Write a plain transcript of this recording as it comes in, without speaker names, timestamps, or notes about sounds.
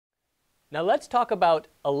Now let's talk about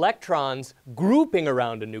electrons grouping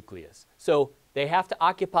around a nucleus. So they have to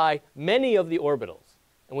occupy many of the orbitals.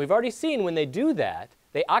 And we've already seen when they do that,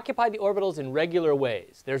 they occupy the orbitals in regular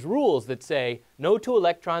ways. There's rules that say no two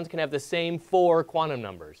electrons can have the same 4 quantum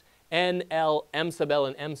numbers. N, L, M sub L,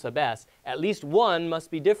 and M sub S. At least one must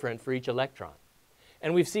be different for each electron.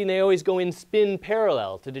 And we've seen they always go in spin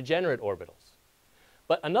parallel to degenerate orbitals.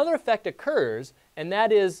 But another effect occurs, and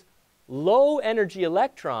that is low energy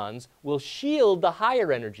electrons will shield the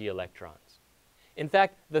higher energy electrons. In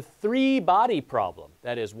fact, the 3-body problem,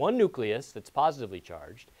 that is one nucleus that's positively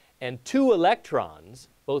charged and 2 electrons,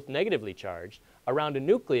 both negatively charged, around a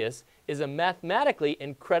nucleus is a mathematically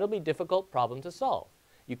incredibly difficult problem to solve.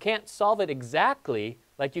 You can't solve it exactly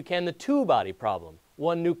like you can the 2-body problem,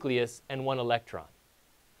 one nucleus and 1 electron.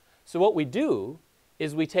 So what we do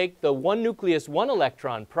is we take the 1 nucleus, 1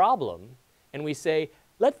 electron problem and we say,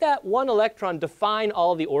 let that 1 electron define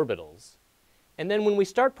all the orbitals. And then when we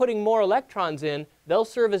start putting more electrons in, they'll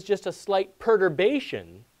serve as just a slight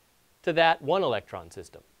perturbation to that 1 electron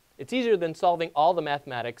system. It's easier than solving all the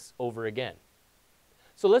mathematics over again.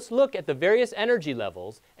 So let's look at the various energy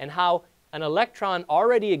levels and how an electron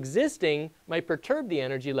already existing might perturb the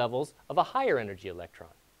energy levels of a higher energy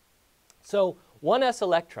electron. So 1s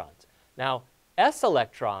electrons. Now, s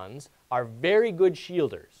electrons are very good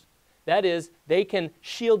shielders. That is, they can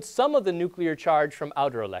shield some of the nuclear charge from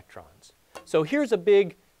outer electrons. So here's a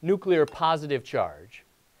big nuclear positive charge.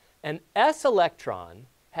 An s electron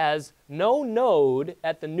has no node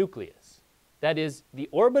at the nucleus. That is, the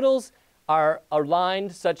orbitals are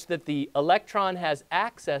aligned such that the electron has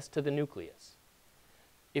access to the nucleus.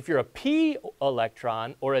 If you're a p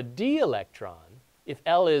electron or a d electron, if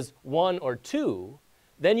L is 1 or 2,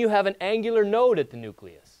 then you have an angular node at the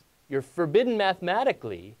nucleus. You're forbidden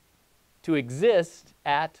mathematically to exist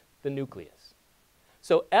at the nucleus.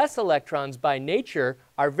 So s electrons by nature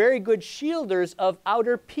are very good shielders of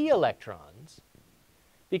outer p electrons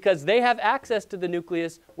because they have access to the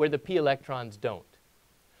nucleus where the p electrons don't.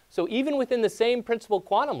 So even within the same principal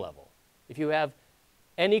quantum level, if you have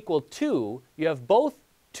n equal 2, you have both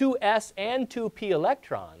 2s and 2p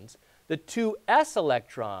electrons. The 2s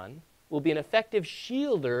electron will be an effective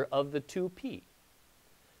shielder of the 2p.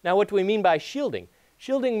 Now what do we mean by shielding?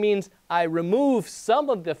 Shielding means I remove some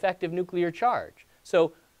of the effective nuclear charge.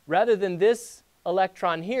 So rather than this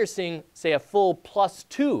electron here seeing, say, a full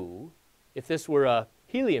 +2, if this were a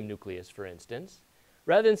helium nucleus, for instance,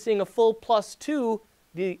 rather than seeing a full +2,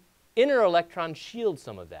 the inner electron shields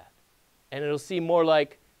some of that. And it'll seem more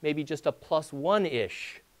like maybe just a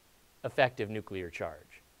 +1-ish effective nuclear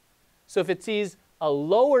charge. So if it sees a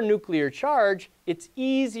lower nuclear charge, it's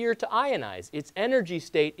easier to ionize. Its energy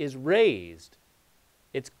state is raised.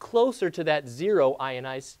 It's closer to that 0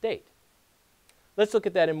 ionized state. Let's look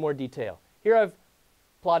at that in more detail. Here I've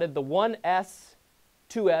plotted the 1s,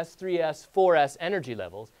 2s, 3s, 4s energy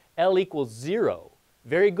levels. L equals 0.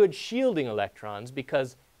 Very good shielding electrons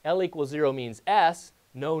because L equals 0 means s,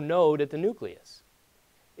 no node at the nucleus.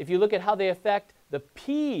 If you look at how they affect the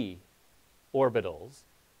p orbitals,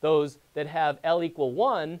 those that have L equal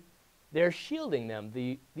 1, they're shielding them.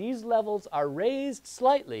 These levels are raised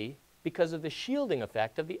slightly because of the shielding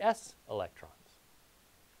effect of the s electrons.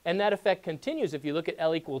 And that effect continues. If you look at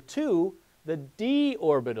L equal 2, the d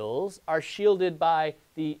orbitals are shielded by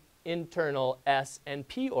the internal s and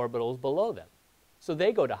p orbitals below them. So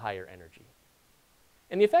they go to higher energy.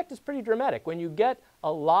 And the effect is pretty dramatic. When you get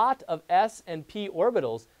a lot of s and p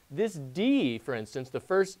orbitals, this d, for instance, the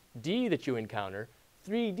first d that you encounter,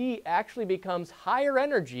 3d actually becomes higher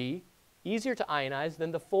energy, easier to ionize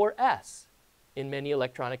than the 4s in many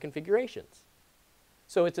electronic configurations.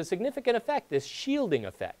 So it's a significant effect, this shielding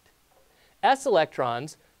effect. S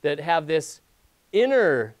electrons that have this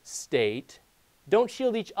inner state don't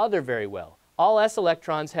shield each other very well. All s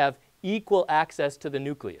electrons have equal access to the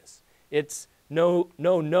nucleus. It's no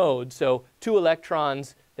node, so 2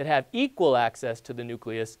 electrons that have equal access to the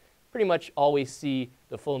nucleus pretty much always see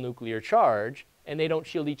the full nuclear charge, and they don't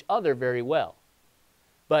shield each other very well.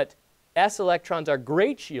 But s electrons are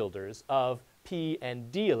great shielders of p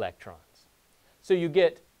and d electrons. So you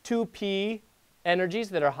get 2p energies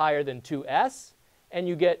that are higher than 2s, and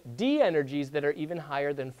you get d energies that are even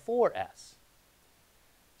higher than 4s.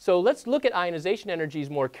 So let's look at ionization energies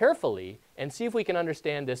more carefully and see if we can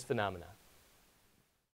understand this phenomena.